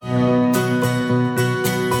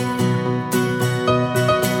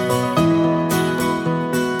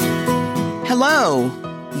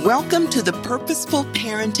Welcome to the Purposeful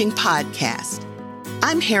Parenting Podcast.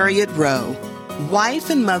 I'm Harriet Rowe,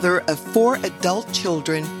 wife and mother of 4 adult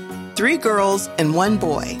children, 3 girls and 1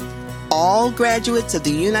 boy, all graduates of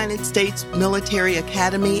the United States Military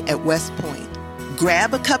Academy at West Point.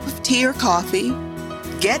 Grab a cup of tea or coffee,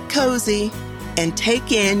 get cozy, and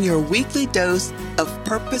take in your weekly dose of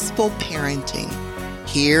purposeful parenting.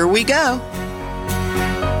 Here we go.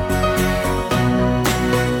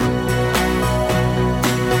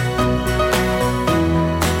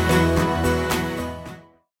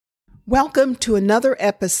 Welcome to another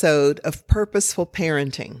episode of Purposeful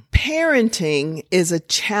Parenting. Parenting is a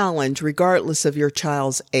challenge regardless of your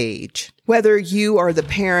child's age. Whether you are the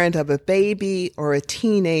parent of a baby or a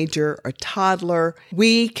teenager or toddler,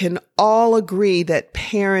 we can all agree that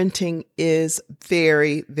parenting is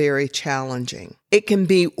very, very challenging. It can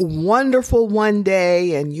be wonderful one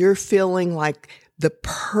day and you're feeling like the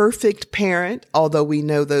perfect parent, although we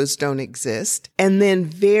know those don't exist, and then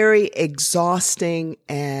very exhausting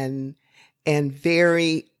and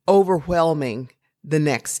very overwhelming the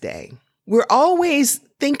next day. We're always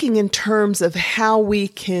thinking in terms of how we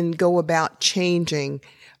can go about changing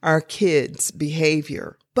our kids'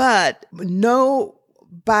 behavior, but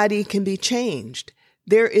nobody can be changed.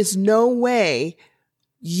 There is no way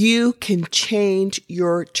you can change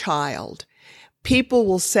your child. People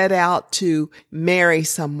will set out to marry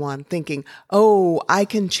someone thinking, oh, I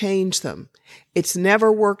can change them. It's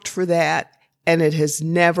never worked for that, and it has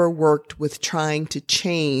never worked with trying to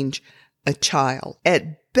change a child.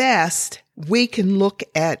 At best, we can look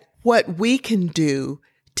at what we can do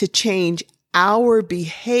to change our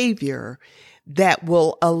behavior that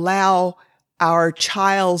will allow our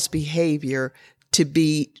child's behavior to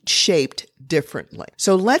be shaped differently.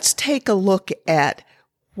 So let's take a look at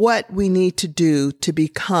what we need to do to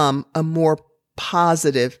become a more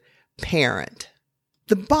positive parent.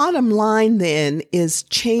 The bottom line then is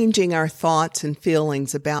changing our thoughts and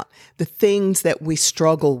feelings about the things that we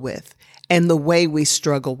struggle with and the way we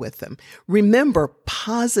struggle with them. Remember,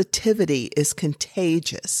 positivity is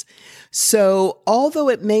contagious. So although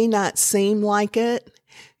it may not seem like it,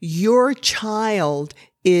 your child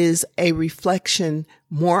is a reflection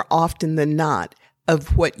more often than not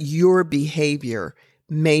of what your behavior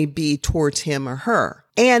may be towards him or her.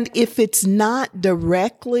 And if it's not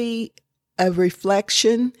directly a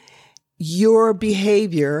reflection, your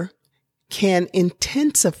behavior can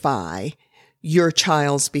intensify your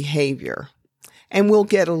child's behavior. And we'll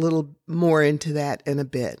get a little more into that in a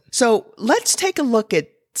bit. So let's take a look at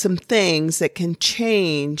some things that can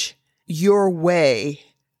change your way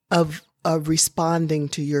of responding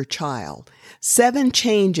to your child. 7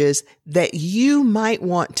 changes that you might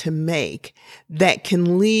want to make that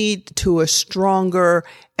can lead to a stronger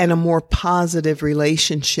and a more positive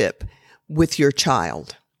relationship with your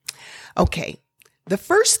child. Okay, the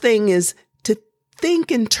first thing is to think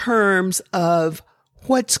in terms of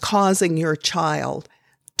what's causing your child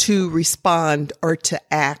to respond or to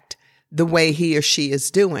act the way he or she is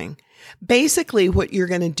doing. Basically, what you're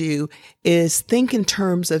going to do is think in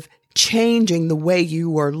terms of changing the way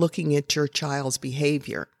you are looking at your child's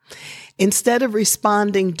behavior. Instead of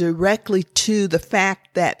responding directly to the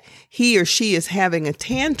fact that he or she is having a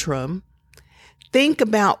tantrum, think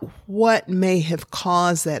about what may have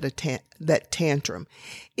caused that tantrum.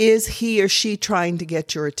 Is he or she trying to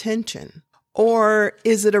get your attention? Or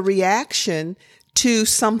is it a reaction to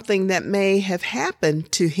something that may have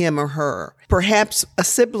happened to him or her? Perhaps a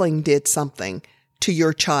sibling did something to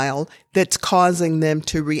your child that's causing them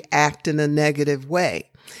to react in a negative way.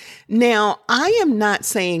 Now, I am not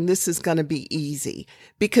saying this is going to be easy,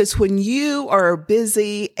 because when you are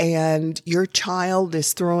busy and your child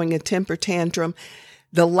is throwing a temper tantrum,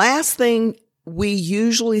 the last thing we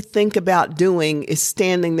usually think about doing is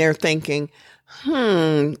standing there thinking,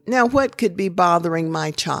 now what could be bothering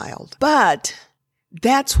my child? But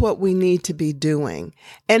that's what we need to be doing.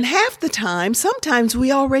 And half the time, sometimes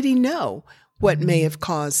we already know what may have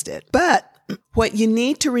caused it. But what you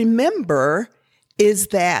need to remember is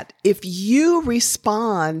that if you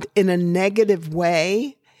respond in a negative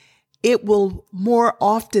way, it will more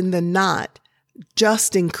often than not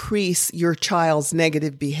just increase your child's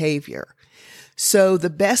negative behavior. So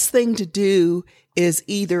the best thing to do is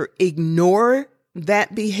either ignore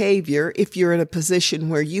that behavior if you're in a position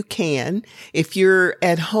where you can. If you're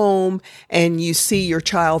at home and you see your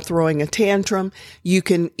child throwing a tantrum, you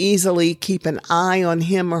can easily keep an eye on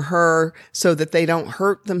him or her so that they don't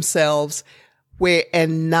hurt themselves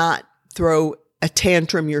and not throw a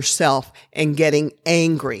tantrum yourself and getting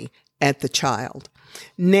angry at the child.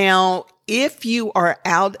 Now, if you are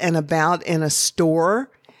out and about in a store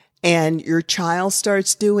and your child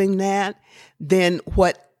starts doing that, then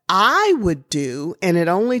what I would do, and it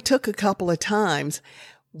only took a couple of times,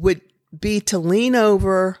 would be to lean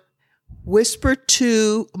over, whisper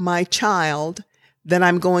to my child that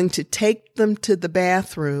I'm going to take them to the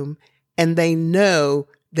bathroom, and they know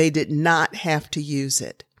they did not have to use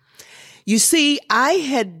it. You see, I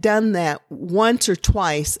had done that once or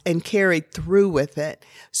twice and carried through with it.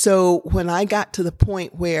 So when I got to the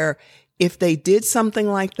point where if they did something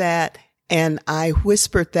like that and I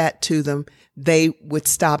whispered that to them, they would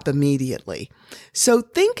stop immediately. So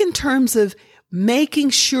think in terms of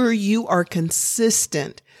making sure you are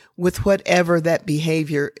consistent with whatever that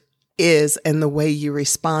behavior is and the way you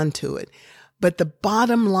respond to it. But the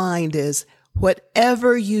bottom line is,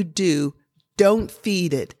 whatever you do, don't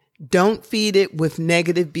feed it. Don't feed it with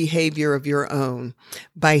negative behavior of your own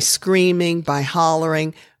by screaming, by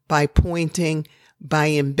hollering, by pointing, by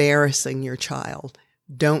embarrassing your child.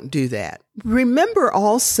 Don't do that. Remember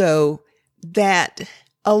also that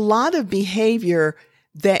a lot of behavior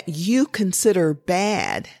that you consider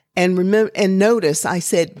bad, and notice I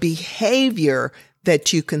said behavior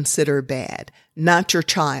that you consider bad, not your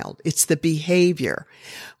child. It's the behavior.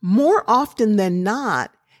 More often than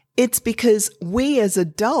not, it's because we as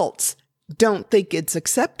adults don't think it's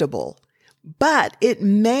acceptable, but it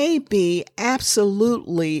may be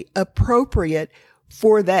absolutely appropriate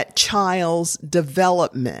for that child's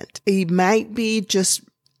development. He might be just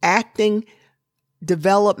acting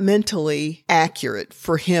developmentally accurate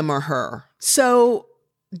for him or her. So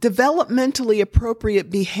developmentally appropriate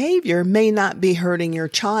behavior may not be hurting your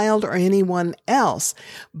child or anyone else,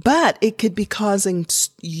 but it could be causing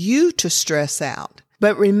you to stress out.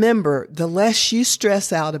 But remember, the less you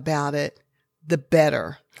stress out about it, the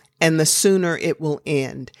better, and the sooner it will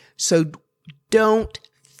end. So don't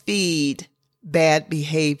feed bad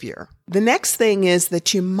behavior. The next thing is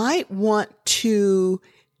that you might want to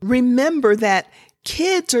remember that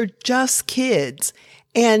kids are just kids,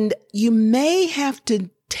 and you may have to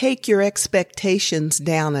take your expectations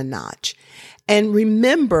down a notch. And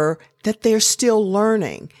remember that they're still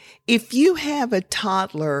learning. If you have a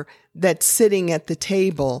toddler that's sitting at the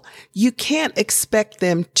table, you can't expect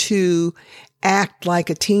them to act like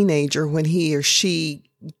a teenager when he or she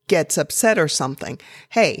gets upset or something.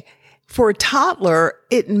 Hey, for a toddler,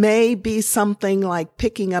 it may be something like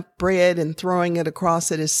picking up bread and throwing it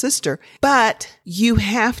across at his sister, but you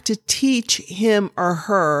have to teach him or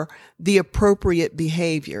her the appropriate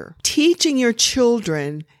behavior. Teaching your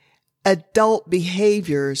children adult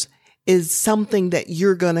behaviors is something that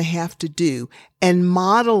you're going to have to do. And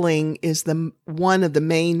modeling is one of the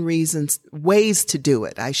main ways to do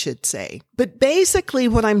it, I should say. But basically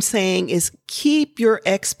what I'm saying is keep your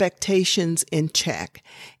expectations in check.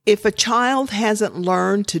 If a child hasn't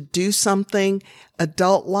learned to do something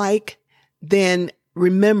adult-like, then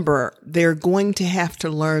remember, they're going to have to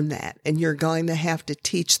learn that, and you're going to have to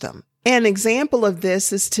teach them. An example of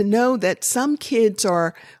this is to know that some kids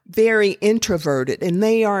are very introverted, and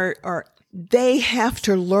they have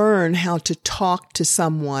to learn how to talk to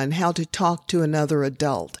someone, how to talk to another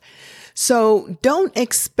adult. So don't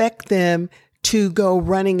expect them to go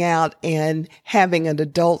running out and having an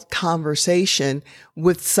adult conversation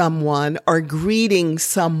with someone or greeting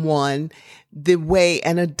someone the way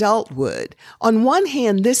an adult would. On one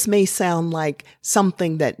hand, this may sound like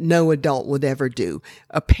something that no adult would ever do.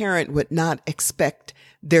 A parent would not expect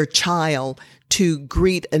their child to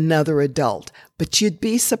greet another adult, but you'd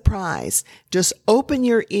be surprised. Just open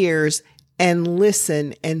your ears and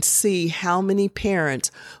listen and see how many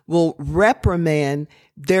parents will reprimand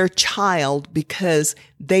their child because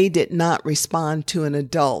they did not respond to an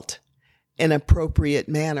adult in an appropriate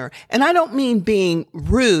manner. And I don't mean being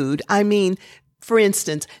rude. I mean, for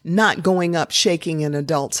instance, not going up shaking an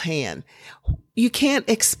adult's hand. You can't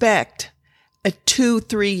expect a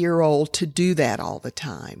 2-3-year-old to do that all the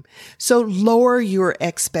time. So lower your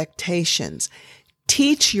expectations.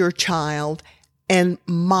 Teach your child and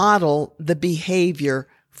model the behavior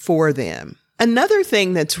for them. Another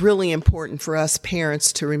thing that's really important for us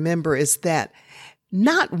parents to remember is that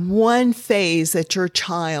not one phase that your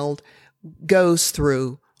child goes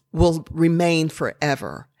through will remain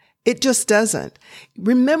forever. It just doesn't.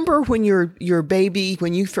 Remember when your baby,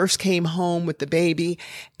 when you first came home with the baby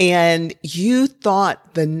and you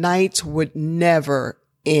thought the nights would never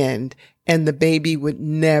end and the baby would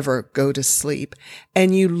never go to sleep,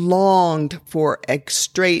 and you longed for a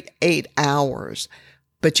straight 8 hours,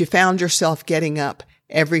 but you found yourself getting up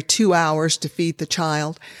every 2 hours to feed the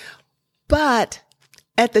child. But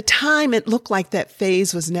at the time, it looked like that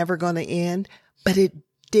phase was never going to end, but it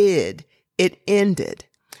did. It ended.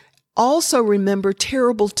 Also remember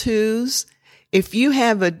terrible twos. If you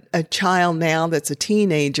have a child now that's a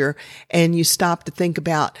teenager and you stop to think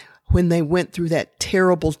about when they went through that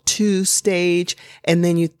terrible two stage and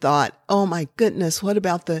then you thought, oh my goodness, what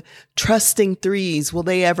about the trusting threes? Will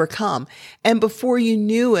they ever come? And before you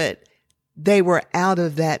knew it, they were out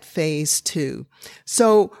of that phase too.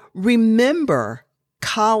 So remember,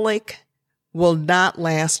 colic will not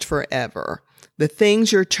last forever. The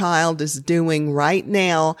things your child is doing right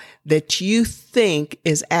now that you think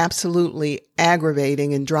is absolutely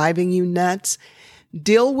aggravating and driving you nuts,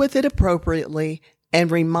 deal with it appropriately and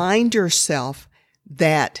remind yourself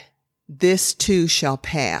that this too shall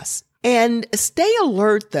pass. And stay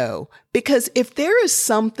alert though, because if there is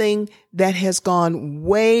something that has gone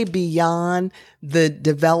way beyond the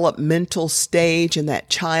developmental stage and that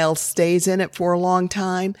child stays in it for a long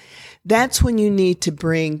time, that's when you need to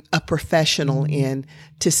bring a professional in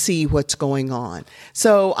to see what's going on.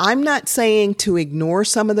 So I'm not saying to ignore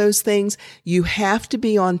some of those things. You have to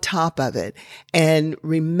be on top of it and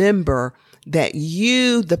remember that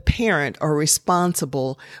you, the parent, are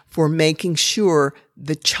responsible for making sure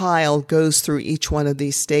the child goes through each one of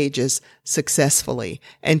these stages successfully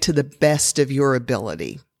and to the best of your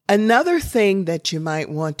ability. Another thing that you might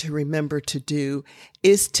want to remember to do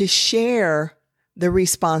is to share the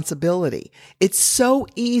responsibility. It's so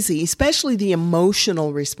easy, especially the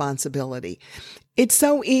emotional responsibility. It's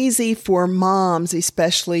so easy for moms,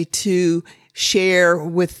 especially, to share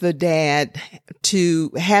with the dad,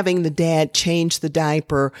 to having the dad change the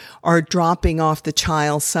diaper or dropping off the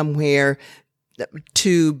child somewhere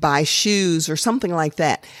to buy shoes or something like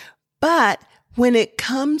that. But when it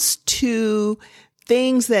comes to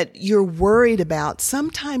things that you're worried about,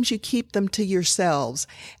 sometimes you keep them to yourselves.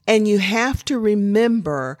 And you have to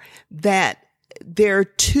remember that there are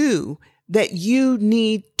two, that you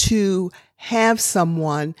need to have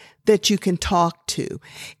someone that you can talk to.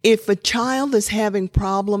 If a child is having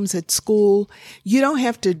problems at school, you don't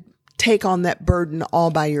have to take on that burden all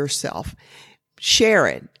by yourself. Share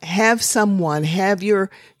it. Have someone, have your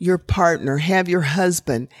partner, have your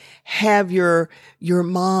husband, have your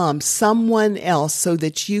mom, someone else, so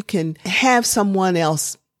that you can have someone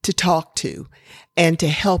else to talk to and to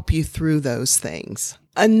help you through those things.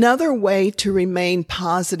 Another way to remain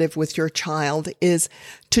positive with your child is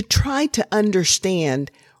to try to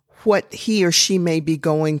understand what he or she may be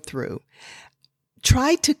going through.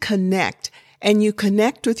 Try to connect, and you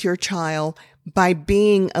connect with your child by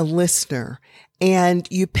being a listener, and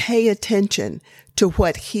you pay attention to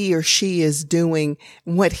what he or she is doing,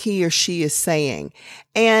 what he or she is saying.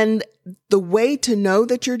 And the way to know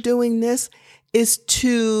that you're doing this is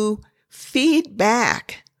to feed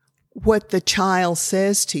back what the child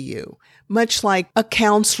says to you, much like a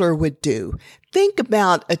counselor would do. Think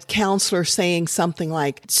about a counselor saying something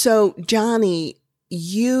like, so Johnny,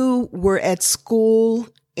 you were at school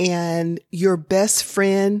and your best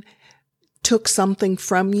friend took something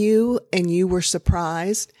from you and you were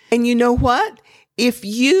surprised. And you know what? If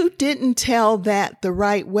you didn't tell that the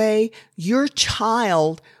right way, your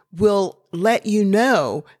child will let you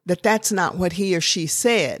know that that's not what he or she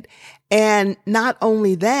said. And not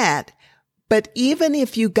only that, but even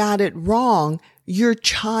if you got it wrong, your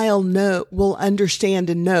child will understand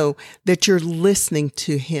and know that you're listening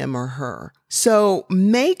to him or her. So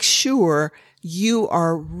make sure you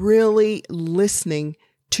are really listening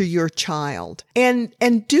to your child and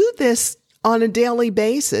do this on a daily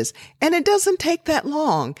basis. And it doesn't take that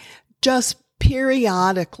long. Just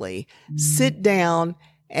periodically sit down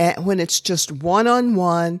when it's just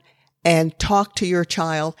one-on-one and talk to your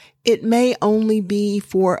child. It may only be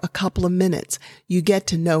for a couple of minutes. You get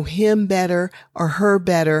to know him better or her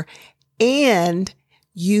better, and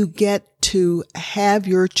you get to have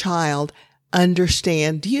your child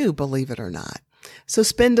understand you, believe it or not. So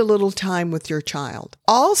spend a little time with your child.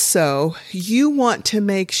 Also, you want to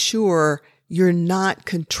make sure you're not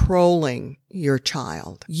controlling your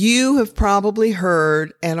child. You have probably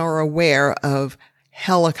heard and are aware of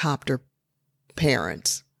helicopter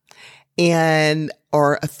parents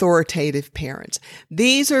or authoritative parents.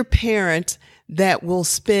 These are parents that will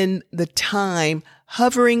spend the time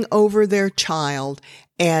hovering over their child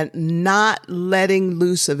and not letting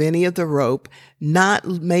loose of any of the rope, not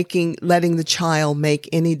letting the child make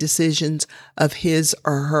any decisions of his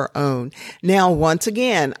or her own. Now, once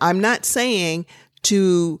again, I'm not saying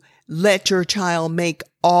to let your child make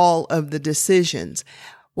all of the decisions.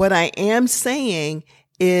 What I am saying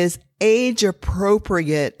is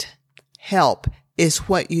age-appropriate help is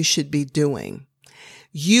what you should be doing.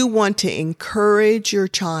 You want to encourage your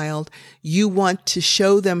child. You want to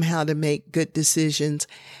show them how to make good decisions,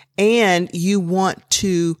 and you want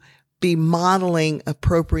to be modeling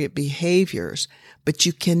appropriate behaviors, but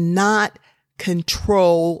you cannot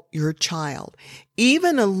control your child.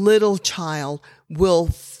 Even a little child will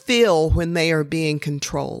feel when they are being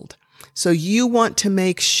controlled. So you want to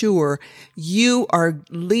make sure you are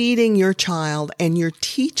leading your child and you're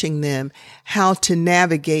teaching them how to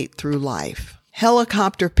navigate through life.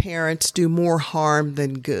 Helicopter parents do more harm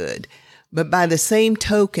than good, but by the same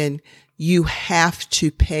token, you have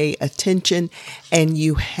to pay attention and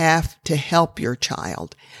you have to help your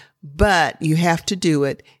child, but you have to do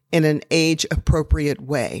it in an age-appropriate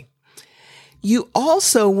way. You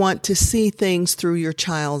also want to see things through your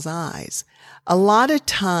child's eyes. A lot of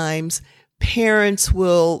times, parents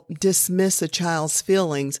will dismiss a child's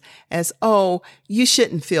feelings as, oh, you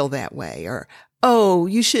shouldn't feel that way, or, oh,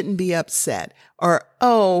 you shouldn't be upset, or,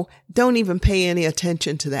 oh, don't even pay any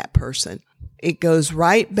attention to that person. It goes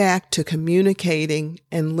right back to communicating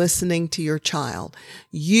and listening to your child.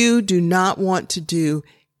 You do not want to do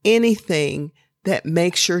anything that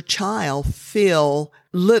makes your child feel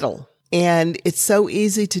little. And it's so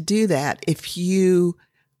easy to do that if you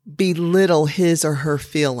belittle his or her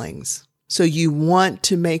feelings. So you want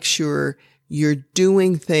to make sure you're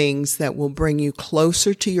doing things that will bring you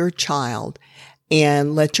closer to your child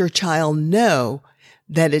and let your child know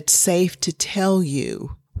that it's safe to tell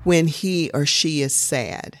you when he or she is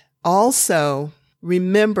sad. Also,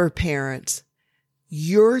 remember, parents,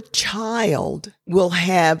 your child will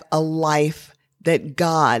have a life that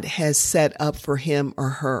God has set up for him or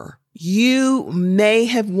her. You may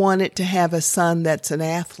have wanted to have a son that's an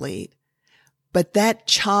athlete, but that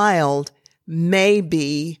child may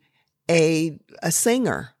be a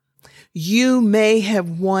singer. You may have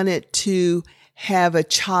wanted to have a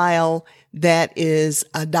child that is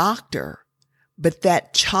a doctor, but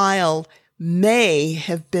that child may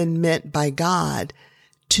have been meant by God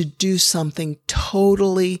to do something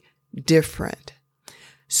totally different.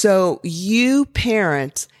 So you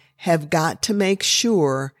parents have got to make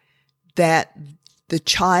sure that the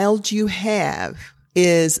child you have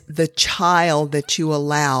is the child that you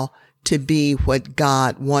allow to be what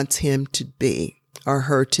God wants him to be or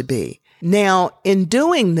her to be. Now, in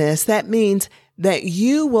doing this, that means that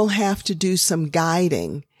you will have to do some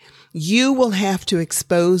guiding. You will have to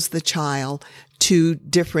expose the child to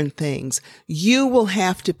different things. You will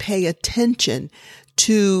have to pay attention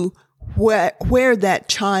to where that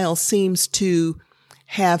child seems to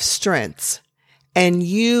have strengths. And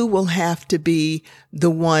you will have to be the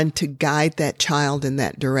one to guide that child in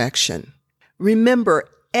that direction. Remember,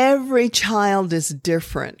 every child is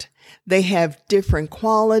different. They have different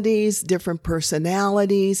qualities, different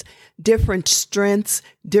personalities, different strengths,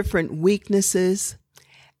 different weaknesses.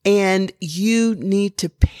 And you need to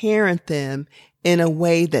parent them in a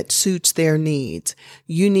way that suits their needs.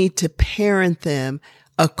 You need to parent them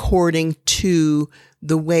according to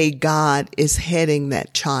the way God is heading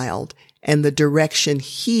that child and the direction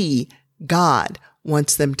God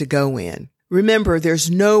wants them to go in. Remember,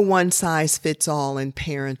 there's no one size fits all in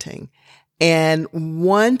parenting. And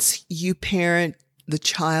once you parent the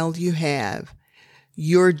child you have,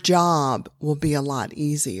 your job will be a lot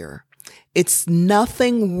easier. It's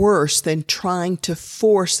nothing worse than trying to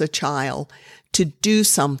force a child to do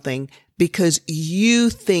something because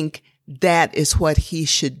you think that is what he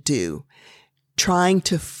should do. Trying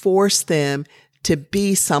to force them to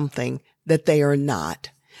be something that they are not.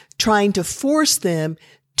 Trying to force them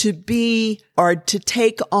to be or to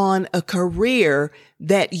take on a career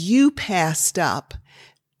that you passed up.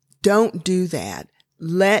 Don't do that.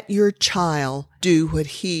 Let your child do what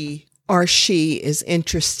he or she is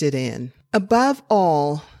interested in. Above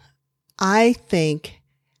all, I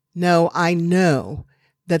know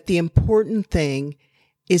that the important thing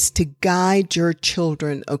is to guide your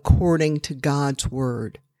children according to God's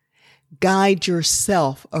word. Guide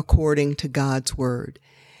yourself according to God's word.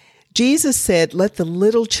 Jesus said, "Let the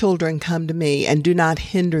little children come to me and do not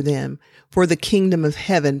hinder them, for the kingdom of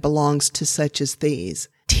heaven belongs to such as these."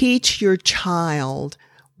 Teach your child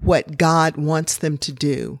what God wants them to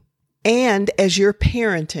do. And as you're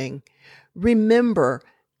parenting, remember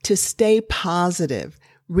to stay positive.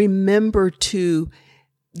 Remember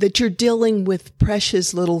that you're dealing with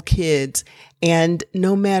precious little kids, and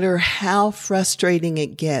no matter how frustrating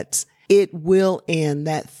it gets, it will end.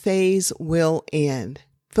 That phase will end.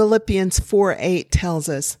 Philippians 4:8 tells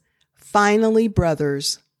us, "Finally,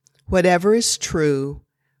 brothers, whatever is true,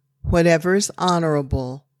 whatever is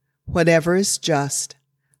honorable, whatever is just,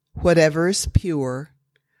 whatever is pure,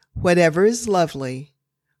 whatever is lovely,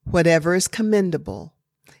 whatever is commendable,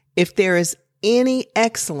 if there is any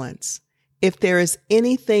excellence, if there is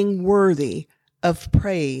anything worthy of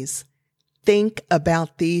praise, think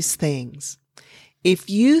about these things. If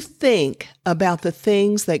you think about the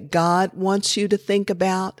things that God wants you to think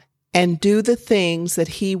about and do the things that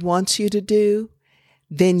He wants you to do,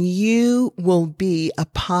 then you will be a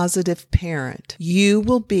positive parent. You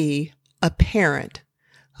will be a parent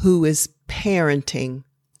who is parenting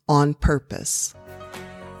on purpose.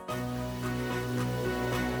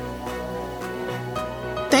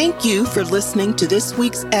 Thank you for listening to this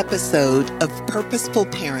week's episode of Purposeful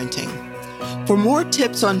Parenting. For more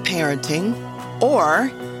tips on parenting, or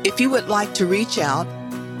if you would like to reach out,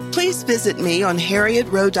 please visit me on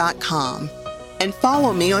HarrietRowe.com and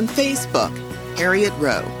follow me on Facebook, Harriet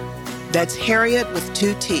Rowe. That's Harriet with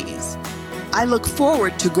 2 T's. I look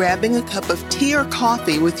forward to grabbing a cup of tea or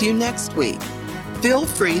coffee with you next week. Feel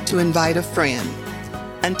free to invite a friend.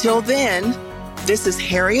 Until then, this is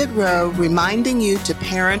Harriet Rowe reminding you to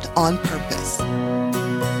parent on purpose.